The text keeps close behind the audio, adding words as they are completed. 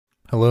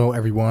Hello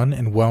everyone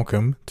and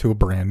welcome to a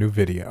brand new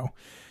video.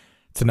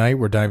 Tonight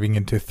we're diving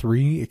into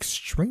 3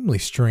 extremely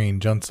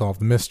strange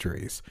unsolved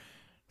mysteries.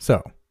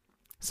 So,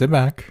 sit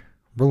back,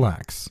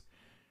 relax,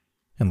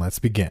 and let's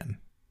begin.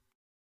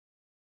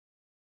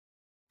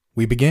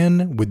 We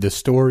begin with the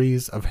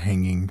stories of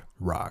Hanging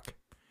Rock.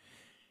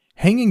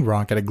 Hanging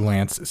Rock at a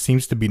glance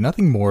seems to be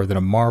nothing more than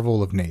a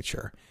marvel of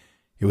nature.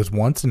 It was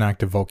once an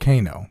active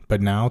volcano, but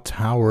now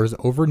towers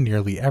over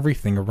nearly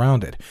everything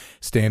around it,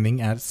 standing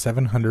at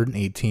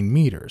 718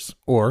 meters,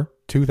 or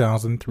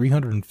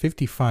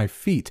 2,355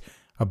 feet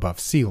above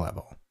sea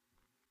level.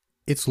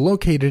 It's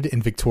located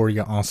in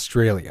Victoria,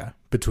 Australia,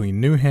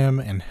 between Newham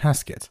and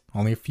Heskett,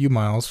 only a few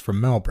miles from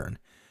Melbourne.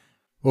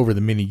 Over the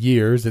many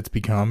years, it's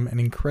become an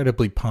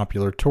incredibly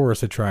popular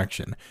tourist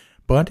attraction,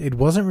 but it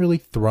wasn't really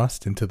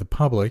thrust into the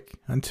public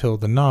until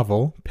the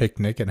novel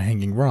Picnic at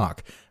Hanging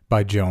Rock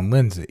by Joan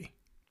Lindsay.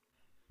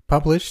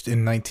 Published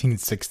in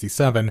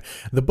 1967,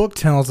 the book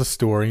tells a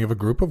story of a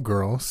group of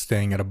girls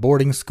staying at a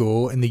boarding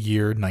school in the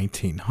year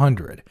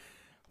 1900.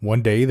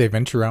 One day they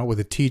venture out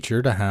with a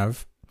teacher to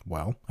have,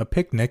 a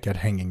picnic at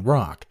Hanging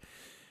Rock.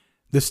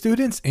 The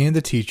students and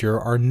the teacher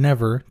are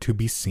never to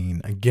be seen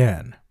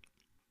again.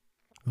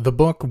 The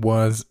book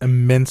was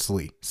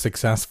immensely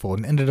successful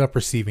and ended up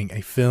receiving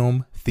a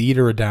film,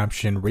 theater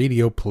adaptation,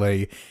 radio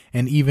play,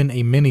 and even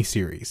a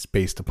miniseries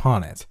based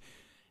upon it.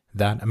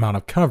 That amount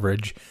of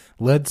coverage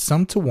led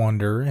some to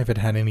wonder if it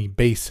had any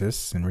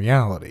basis in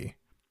reality.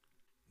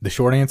 The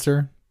short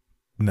answer?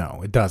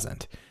 No, it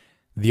doesn't.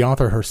 The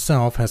author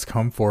herself has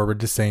come forward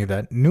to say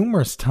that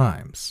numerous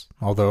times,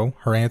 although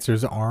her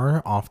answers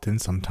are often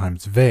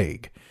sometimes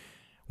vague.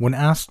 When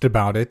asked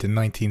about it in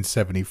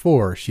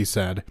 1974, she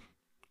said,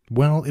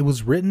 "Well, it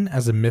was written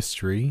as a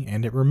mystery,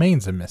 and it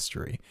remains a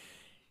mystery.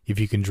 If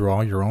you can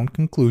draw your own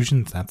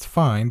conclusions, that's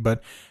fine,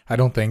 but I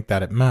don't think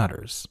that it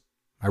matters.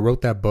 I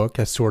wrote that book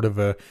as sort of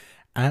a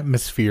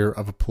atmosphere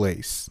of a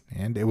place,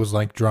 and it was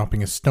like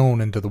dropping a stone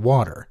into the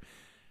water.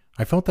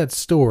 I felt that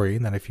story,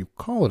 that if you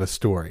call it a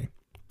story,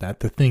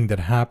 that the thing that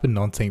happened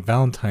on St.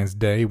 Valentine's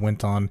Day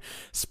went on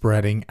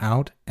spreading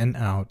out and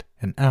out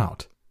and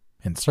out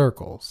in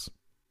circles."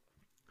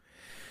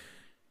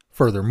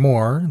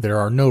 Furthermore, there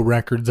are no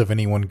records of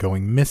anyone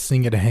going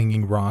missing at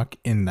Hanging Rock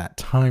in that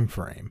time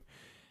frame.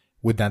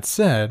 With that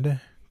said,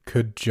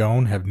 could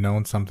Joan have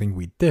known something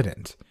we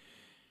didn't?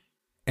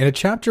 In a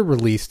chapter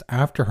released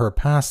after her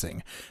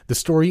passing, the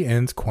story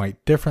ends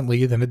quite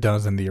differently than it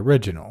does in the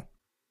original.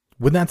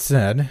 With that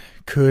said,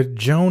 could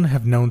Joan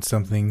have known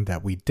something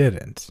that we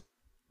didn't?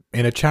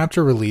 In a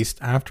chapter released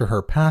after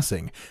her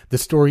passing, the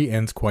story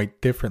ends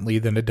quite differently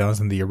than it does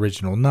in the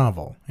original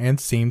novel, and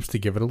seems to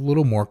give it a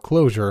little more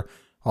closure,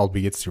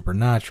 albeit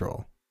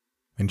supernatural.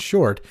 In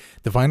short,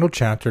 the final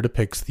chapter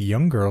depicts the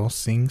young girl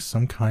seeing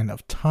some kind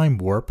of time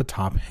warp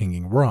atop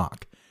Hanging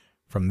Rock.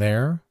 From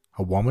there,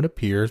 a woman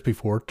appears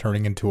before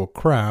turning into a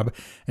crab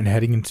and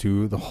heading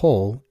into the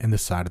hole in the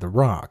side of the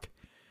rock.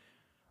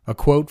 A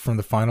quote from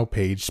the final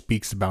page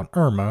speaks about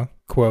Irma,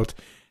 quote,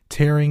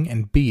 tearing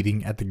and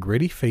beating at the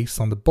gritty face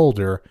on the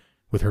boulder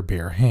with her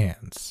bare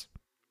hands.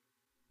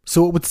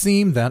 So it would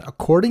seem that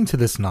according to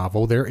this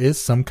novel, there is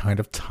some kind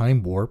of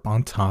time warp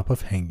on top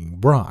of Hanging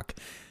Rock.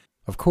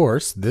 Of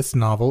course, this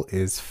novel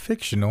is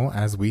fictional,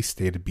 as we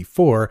stated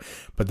before,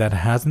 but that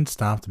hasn't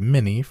stopped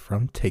many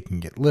from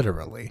taking it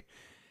literally.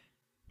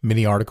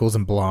 Many articles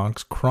and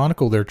blogs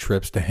chronicle their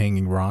trips to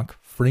Hanging Rock,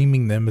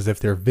 framing them as if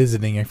they're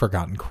visiting a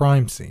forgotten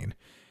crime scene.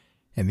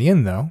 In the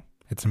end, though,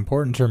 it's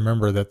important to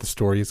remember that the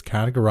story is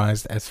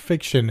categorized as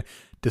fiction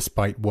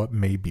despite what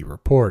may be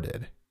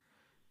reported.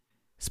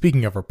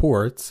 Speaking of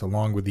reports,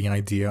 along with the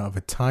idea of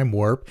a time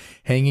warp,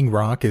 Hanging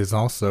Rock is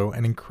also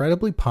an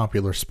incredibly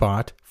popular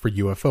spot for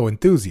UFO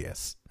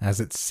enthusiasts,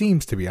 as it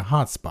seems to be a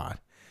hotspot.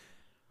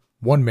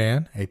 One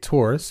man, a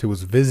tourist who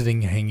was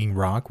visiting Hanging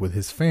Rock with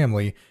his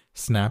family,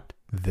 snapped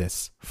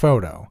this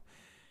photo.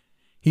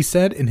 He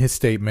said in his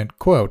statement,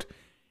 quote,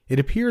 "It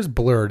appears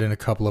blurred in a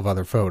couple of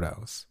other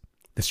photos.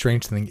 The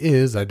strange thing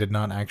is I did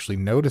not actually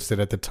notice it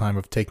at the time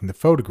of taking the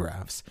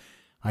photographs.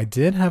 I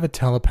did have a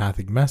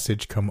telepathic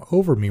message come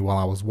over me while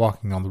I was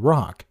walking on the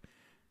rock.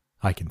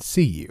 I can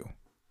see you."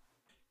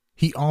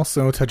 He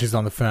also touches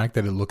on the fact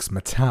that it looks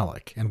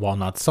metallic, and while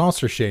not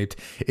saucer-shaped,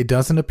 it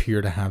doesn't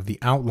appear to have the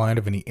outline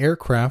of any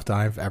aircraft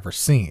I've ever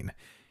seen.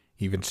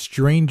 Even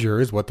stranger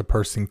is what the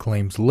person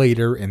claims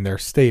later in their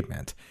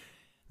statement.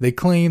 They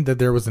claimed that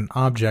there was an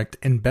object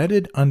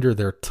embedded under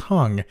their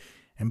tongue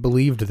and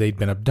believed they'd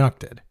been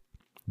abducted.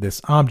 This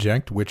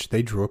object, which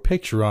they drew a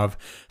picture of,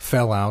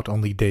 fell out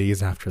only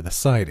days after the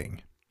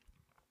sighting.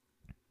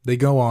 They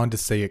go on to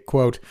say it,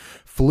 quote,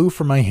 "flew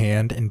from my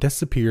hand and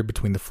disappeared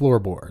between the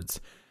floorboards.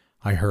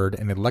 I heard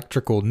an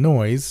electrical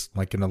noise,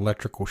 like an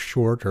electrical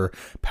short or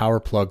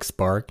power plug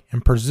spark,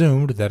 and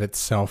presumed that it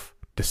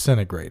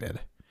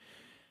self-disintegrated."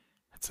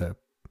 It's a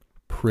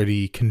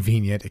pretty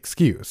convenient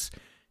excuse,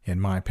 in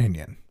my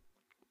opinion.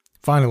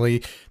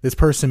 Finally, this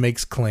person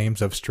makes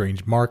claims of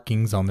strange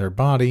markings on their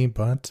body,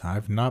 but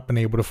I've not been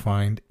able to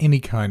find any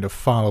kind of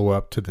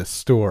follow-up to this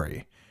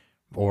story.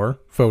 or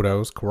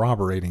photos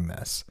corroborating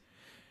this.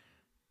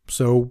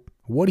 So,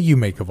 what do you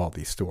make of all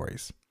these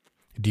stories?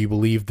 Do you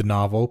believe the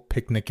novel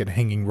Picnic at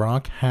Hanging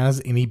Rock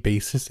has any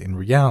basis in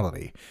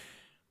reality?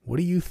 What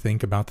do you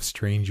think about the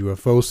strange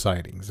UFO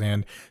sightings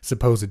and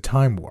supposed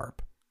time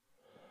warp?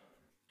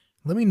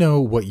 Let me know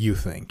what you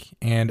think,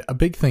 and a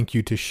big thank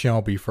you to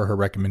Shelby for her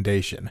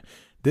recommendation.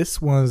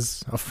 This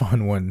was a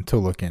fun one to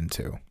look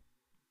into.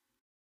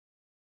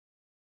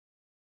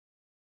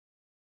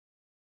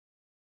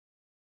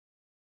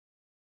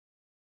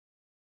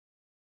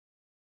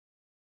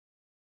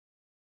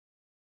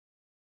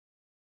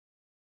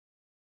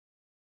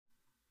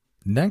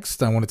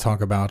 Next, I want to talk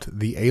about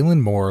the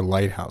Alan Moore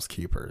Lighthouse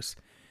Keepers.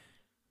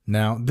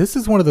 Now, this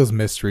is one of those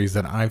mysteries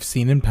that I've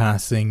seen in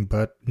passing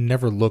but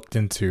never looked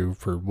into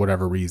for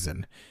whatever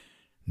reason.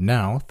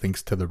 Now,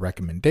 thanks to the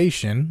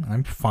recommendation,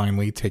 I'm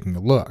finally taking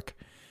a look.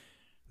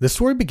 The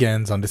story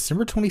begins on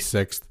December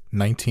 26,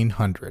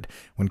 1900,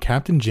 when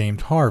Captain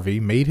James Harvey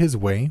made his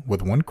way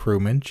with one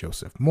crewman,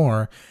 Joseph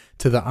Moore,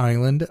 to the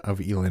island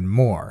of Elan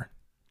Moore.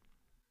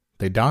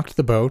 They docked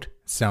the boat,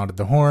 sounded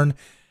the horn,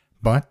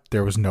 but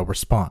there was no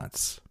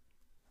response.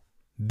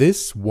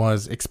 This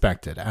was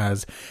expected,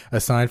 as,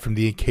 aside from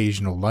the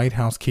occasional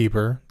lighthouse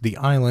keeper, the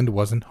island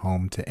wasn't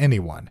home to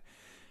anyone.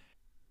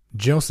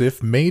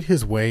 Joseph made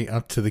his way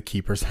up to the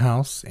keeper's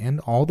house,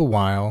 and all the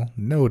while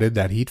noted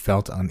that he'd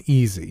felt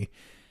uneasy.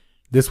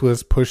 This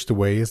was pushed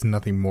away as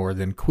nothing more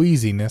than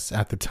queasiness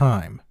at the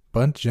time,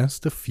 but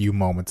just a few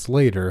moments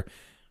later,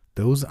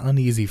 those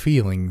uneasy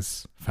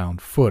feelings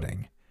found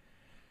footing.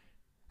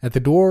 At the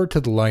door to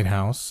the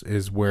lighthouse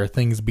is where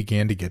things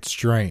began to get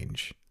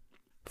strange.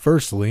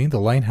 Firstly, the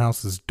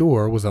lighthouse's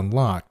door was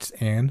unlocked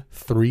and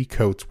 3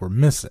 coats were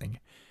missing.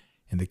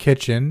 In the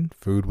kitchen,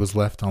 food was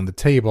left on the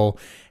table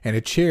and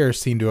a chair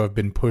seemed to have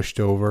been pushed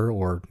over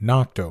or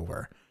knocked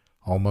over,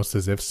 almost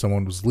as if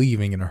someone was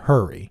leaving in a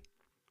hurry.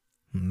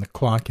 And the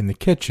clock in the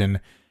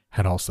kitchen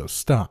had also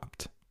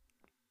stopped.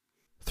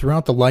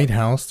 Throughout the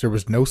lighthouse, there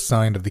was no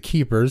sign of the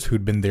keepers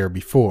who'd been there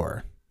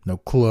before, no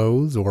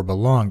clothes or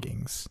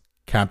belongings.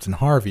 Captain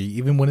Harvey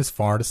even went as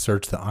far to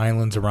search the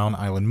islands around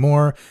Elan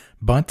Moore,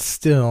 but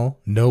still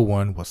no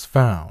one was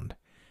found.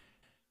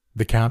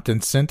 The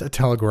captain sent a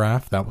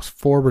telegraph that was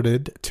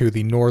forwarded to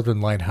the Northern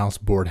Lighthouse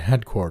Board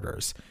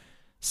headquarters.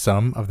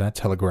 Some of that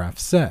telegraph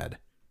said,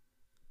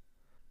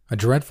 "A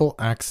dreadful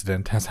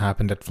accident has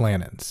happened at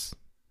Flannan's.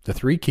 The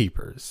 3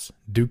 keepers,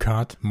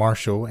 Ducat,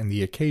 Marshall, and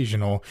the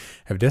Occasional,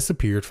 have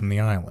disappeared from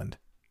the island.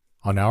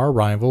 On our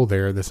arrival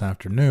there this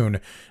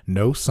afternoon,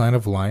 no sign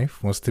of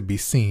life was to be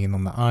seen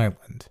on the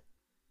island."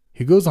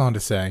 He goes on to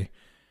say,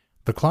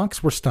 "The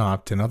clocks were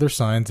stopped and other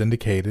signs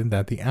indicated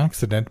that the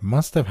accident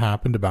must have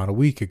happened about a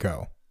week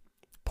ago.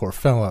 Poor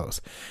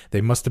fellows, they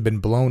must have been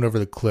blown over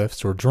the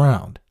cliffs or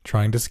drowned,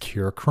 trying to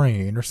secure a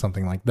crane or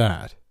something like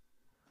that."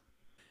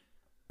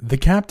 The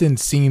captain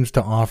seems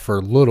to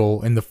offer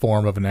little in the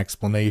form of an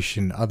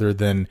explanation other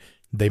than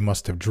they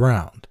must have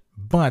drowned,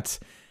 but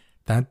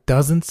that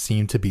doesn't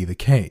seem to be the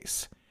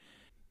case.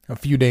 A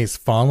few days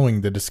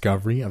following the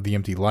discovery of the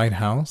empty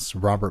lighthouse,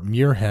 Robert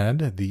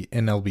Muirhead, the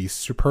NLB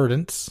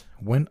superintendent,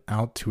 went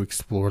out to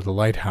explore the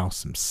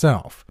lighthouse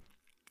himself.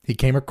 He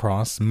came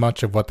across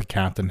much of what the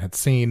captain had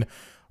seen,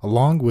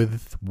 along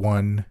with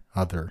one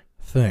other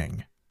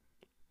thing: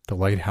 the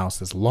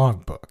lighthouse's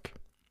logbook.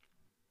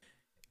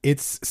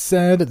 It's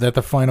said that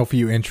the final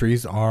few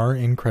entries are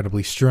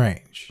incredibly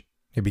strange.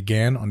 It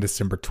began on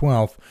December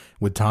 12th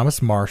with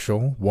Thomas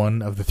Marshall,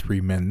 one of the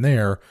 3 men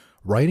there,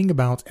 writing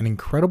about an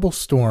incredible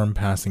storm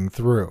passing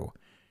through.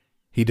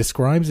 He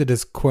describes it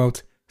as,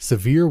 quote,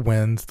 "severe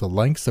winds the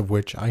likes of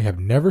which I have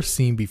never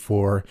seen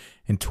before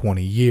in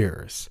 20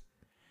 years.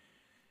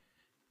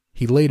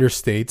 He later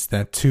states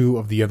that 2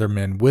 of the other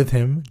men with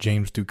him,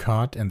 James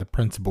Ducat and the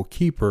principal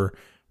keeper,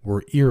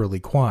 were eerily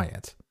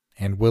quiet,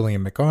 and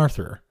William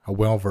MacArthur, a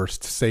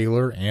well-versed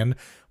sailor and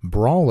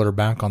brawler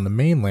back on the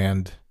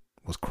mainland,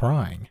 was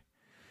crying.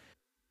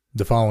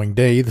 The following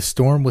day, the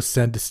storm was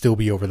said to still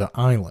be over the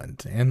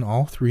island, and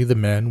all 3 of the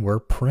men were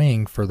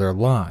praying for their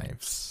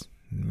lives.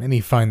 Many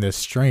find this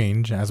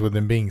strange, as with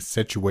them being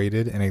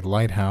situated in a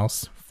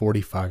lighthouse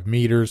 45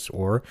 meters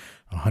or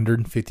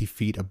 150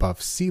 feet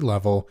above sea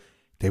level,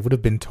 they would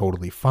have been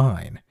totally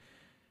fine.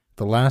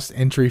 The last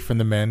entry from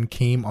the men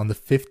came on the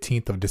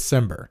 15th of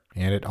December,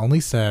 and it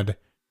only said,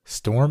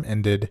 "Storm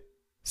ended,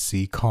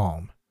 sea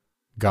calm.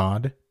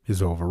 God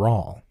is over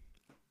all."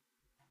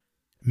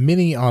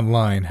 Many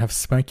online have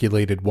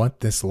speculated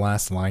what this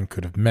last line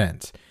could have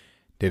meant.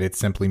 Did it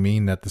simply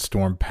mean that the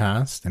storm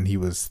passed and he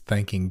was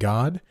thanking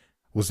God?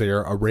 Was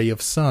there a ray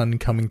of sun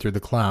coming through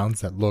the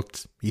clouds that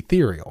looked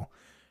ethereal?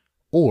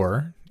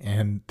 Or,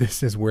 and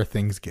this is where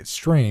things get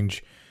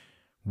strange,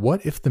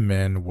 what if the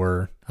men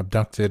were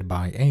abducted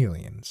by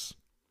aliens?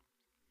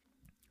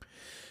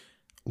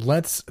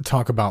 Let's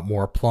talk about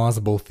more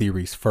plausible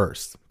theories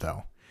first,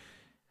 though.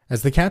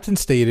 As the captain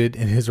stated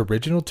in his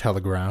original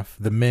telegraph,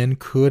 the men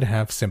could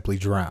have simply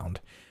drowned.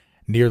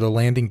 Near the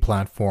landing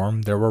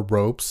platform, there were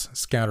ropes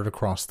scattered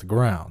across the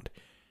ground.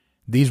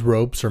 These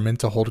ropes are meant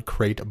to hold a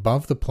crate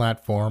above the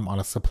platform on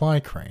a supply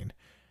crane.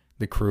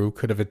 The crew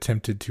could have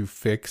attempted to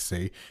fix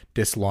a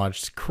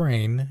dislodged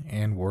crane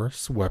and were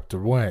swept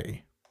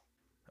away.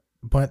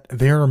 But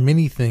there are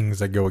many things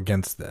that go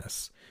against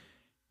this.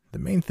 The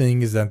main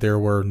thing is that there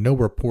were no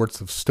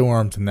reports of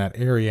storms in that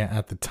area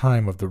at the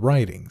time of the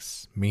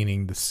writings,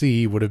 meaning the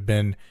sea would have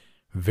been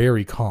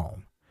very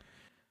calm.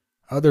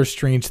 Other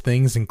strange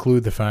things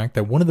include the fact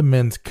that one of the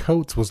men's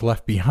coats was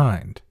left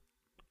behind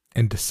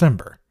in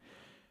December.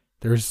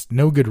 There's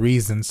no good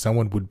reason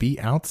someone would be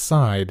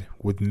outside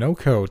with no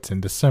coat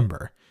in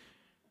December.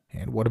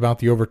 And what about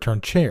the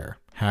overturned chair,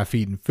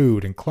 half-eaten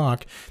food, and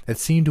clock that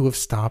seemed to have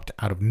stopped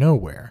out of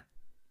nowhere?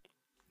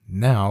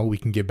 Now we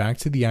can get back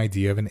to the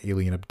idea of an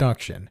alien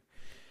abduction.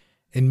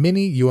 In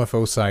many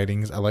UFO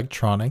sightings,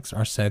 electronics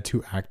are said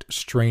to act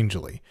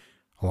strangely.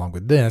 Along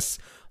with this,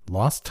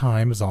 lost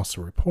time is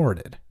also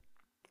reported.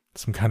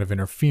 Some kind of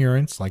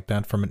interference like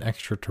that from an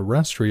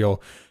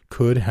extraterrestrial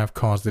could have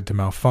caused it to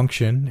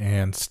malfunction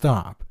and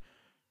stop.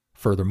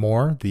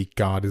 Furthermore, the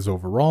God is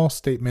overall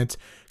statement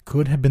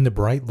could have been the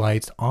bright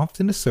lights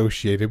often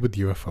associated with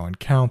UFO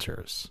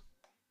encounters.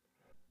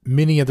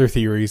 Many other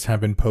theories have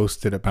been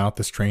posted about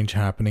the strange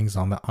happenings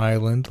on the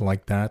island,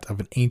 like that of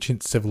an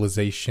ancient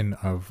civilization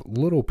of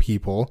little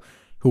people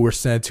who were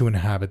said to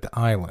inhabit the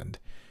island.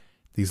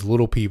 These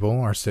little people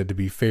are said to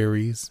be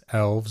fairies,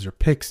 elves, or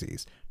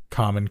pixies,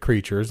 common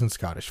creatures in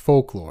Scottish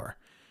folklore.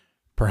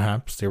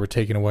 Perhaps they were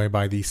taken away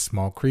by these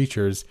small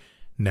creatures,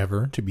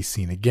 never to be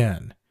seen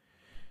again.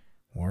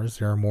 Or is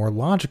there a more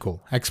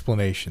logical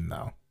explanation,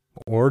 though?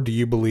 Or do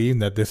you believe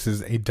that this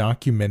is a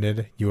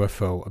documented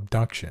UFO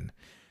abduction?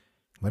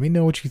 Let me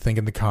know what you think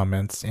in the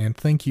comments, and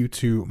thank you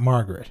to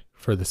Margaret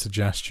for the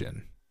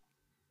suggestion.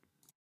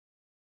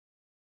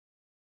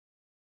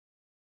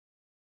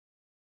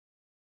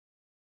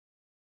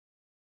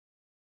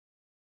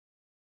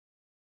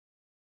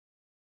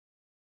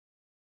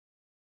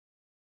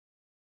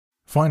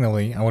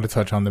 Finally, I want to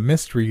touch on the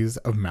mysteries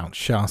of Mount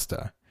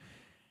Shasta.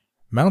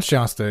 Mount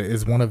Shasta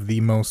is one of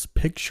the most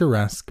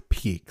picturesque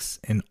peaks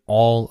in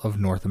all of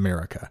North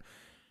America,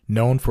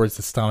 known for its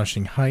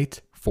astonishing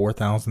height,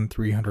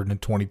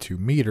 4,322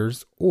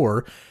 meters,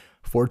 or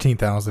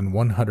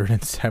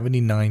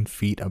 14,179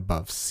 feet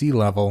above sea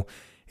level.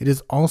 It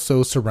is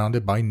also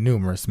surrounded by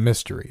numerous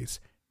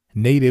mysteries.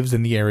 Natives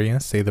in the area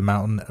say the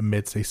mountain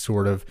emits a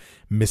sort of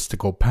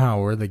mystical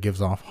power that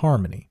gives off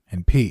harmony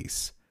and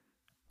peace.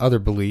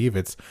 Others believe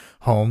it's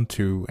home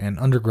to an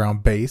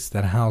underground base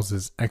that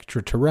houses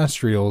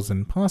extraterrestrials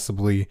and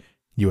possibly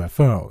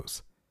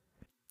UFOs.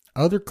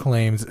 Other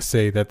claims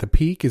say that the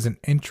peak is an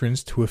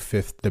entrance to a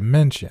fifth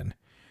dimension.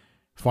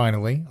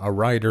 Finally, a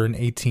writer in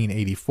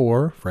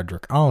 1884,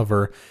 Frederick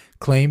Oliver,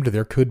 claimed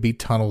there could be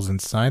tunnels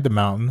inside the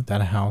mountain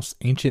that house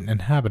ancient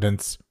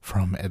inhabitants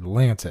from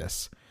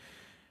Atlantis.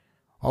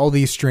 All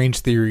these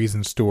strange theories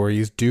and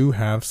stories do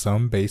have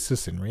some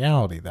basis in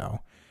reality, though.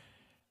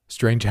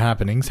 Strange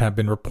happenings have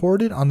been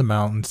reported on the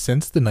mountain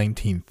since the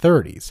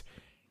 1930s.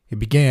 It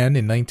began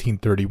in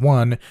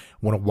 1931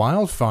 when a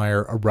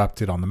wildfire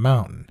erupted on the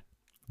mountain.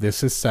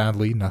 This is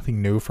sadly nothing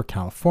new for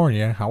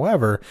California.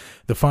 However,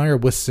 the fire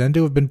was said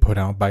to have been put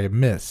out by a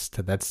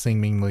mist that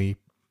seemingly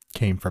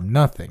came from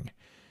nothing.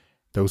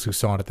 Those who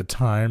saw it at the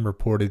time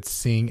reported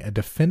seeing a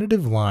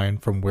definitive line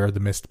from where the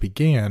mist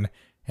began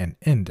and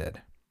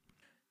ended.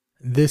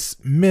 This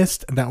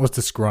mist that was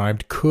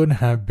described could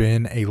have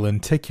been a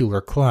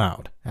lenticular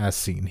cloud, as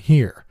seen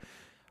here.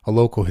 A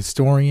local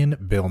historian,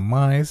 Bill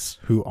Mize,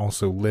 who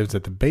also lives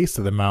at the base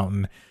of the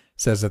mountain,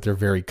 says that they're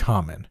very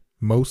common,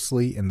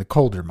 mostly in the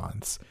colder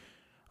months.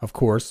 Of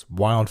course,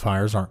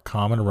 wildfires aren't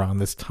common around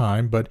this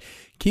time, but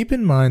keep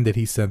in mind that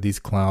he said these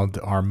clouds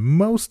are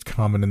most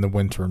common in the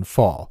winter and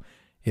fall.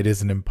 It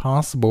isn't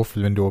impossible for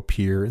them to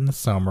appear in the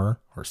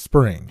summer or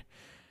spring.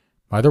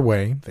 Either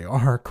way, they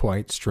are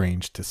quite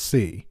strange to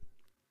see.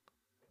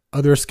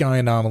 Other sky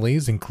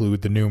anomalies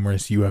include the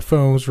numerous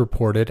UFOs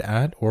reported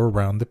at or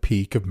around the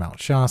peak of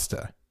Mount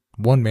Shasta.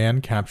 One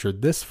man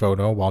captured this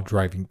photo while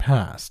driving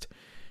past.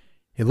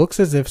 It looks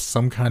as if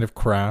some kind of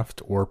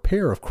craft or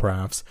pair of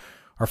crafts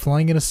are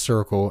flying in a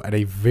circle at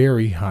a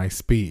very high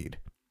speed.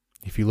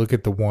 If you look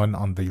at the one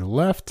on the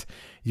left,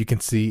 you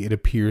can see it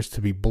appears to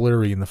be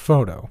blurry in the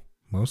photo,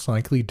 most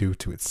likely due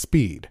to its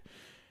speed.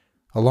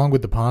 Along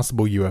with the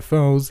possible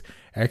UFOs,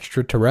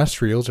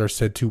 extraterrestrials are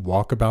said to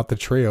walk about the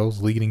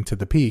trails leading to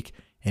the peak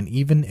and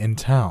even in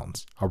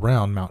towns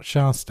around Mount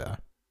Shasta.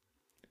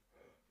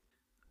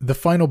 The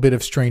final bit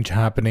of strange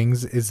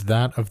happenings is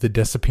that of the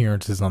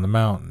disappearances on the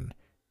mountain.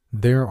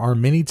 There are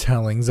many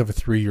tellings of a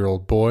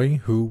 3-year-old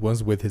boy who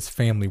was with his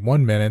family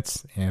 1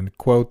 minute and,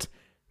 quote,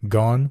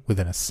 gone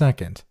within a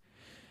second.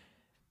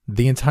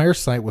 The entire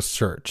site was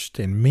searched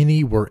and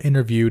many were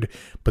interviewed,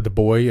 but the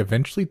boy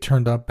eventually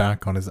turned up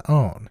back on his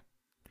own.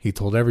 He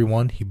told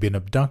everyone he'd been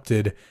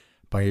abducted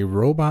by a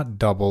robot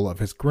double of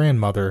his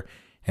grandmother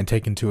and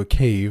taken to a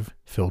cave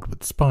filled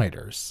with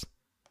spiders.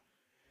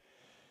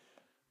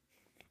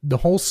 The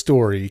whole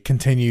story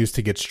continues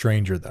to get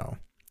stranger, though.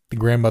 The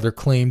grandmother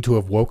claimed to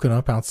have woken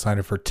up outside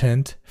of her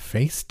tent,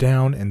 face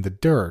down in the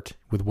dirt,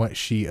 with what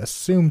she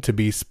assumed to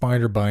be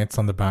spider bites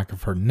on the back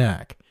of her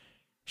neck.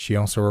 She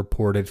also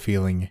reported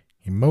feeling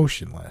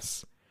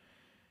emotionless.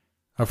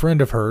 A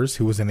friend of hers,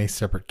 who was in a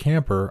separate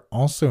camper,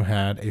 also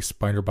had a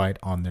spider bite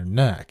on their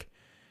neck.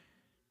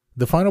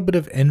 The final bit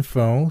of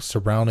info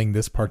surrounding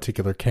this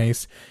particular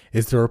case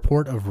is the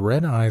report of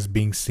red eyes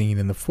being seen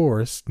in the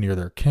forest near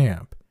their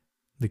camp.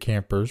 The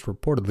campers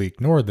reportedly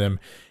ignored them,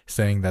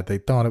 saying that they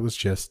thought it was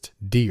just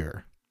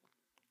deer.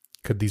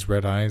 Could these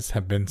red eyes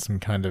have been some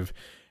kind of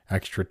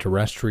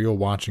extraterrestrial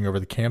watching over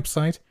the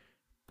campsite?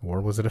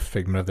 Or was it a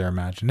figment of their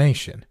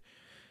imagination?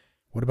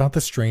 What about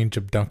the strange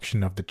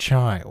abduction of the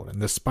child and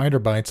the spider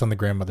bites on the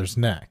grandmother's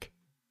neck?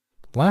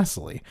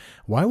 Lastly,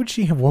 why would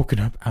she have woken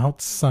up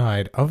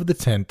outside of the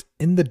tent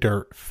in the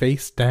dirt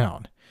face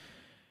down?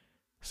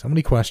 So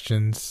many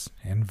questions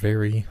and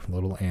very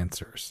little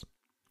answers.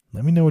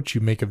 Let me know what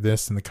you make of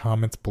this in the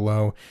comments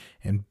below,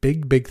 and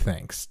big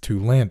thanks to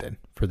Landon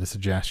for the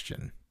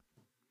suggestion.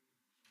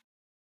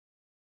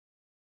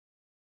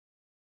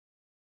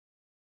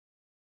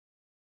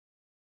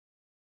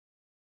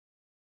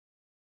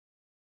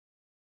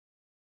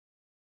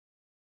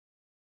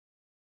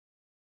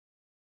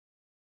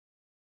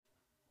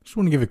 Just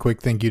want to give a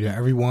quick thank you to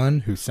everyone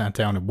who sat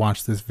down and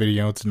watched this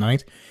video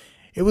tonight.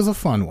 It was a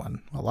fun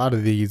one. A lot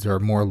of these are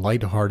more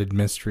lighthearted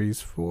mysteries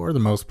for the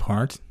most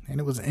part, and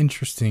it was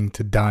interesting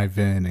to dive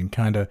in and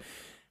kind of,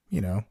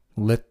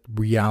 let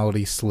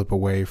reality slip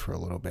away for a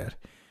little bit.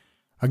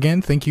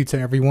 Again, thank you to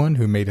everyone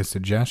who made a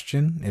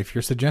suggestion. If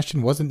your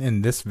suggestion wasn't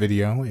in this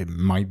video, it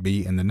might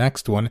be in the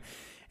next one.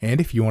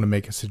 And if you want to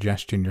make a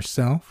suggestion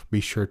yourself,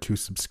 be sure to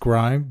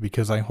subscribe,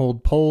 because I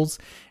hold polls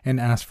and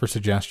ask for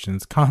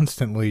suggestions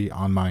constantly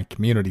on my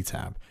community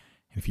tab.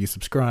 And if you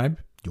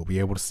subscribe, you'll be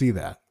able to see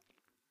that.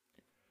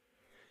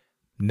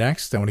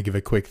 Next, I want to give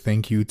a quick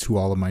thank you to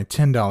all of my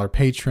 $10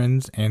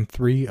 patrons and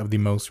 3 of the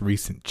most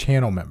recent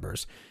channel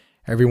members.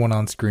 Everyone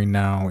on screen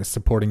now is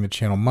supporting the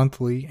channel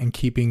monthly and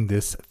keeping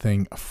this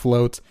thing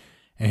afloat,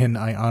 and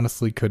I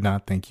honestly could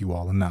not thank you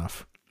all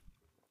enough.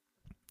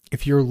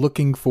 If you're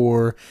looking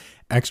for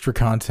extra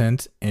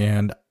content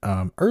and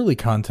early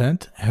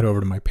content, head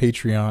over to my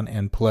Patreon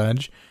and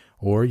pledge,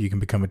 or you can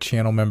become a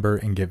channel member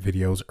and get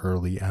videos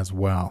early as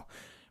well,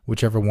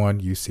 whichever one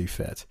you see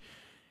fit.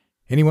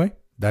 Anyway,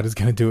 that is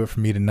going to do it for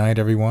me tonight,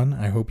 everyone.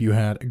 I hope you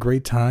had a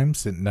great time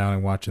sitting down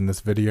and watching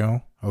this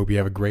video. I hope you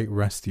have a great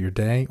rest of your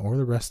day or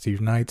the rest of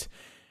your night.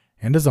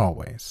 And as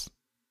always,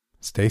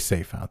 stay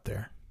safe out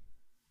there.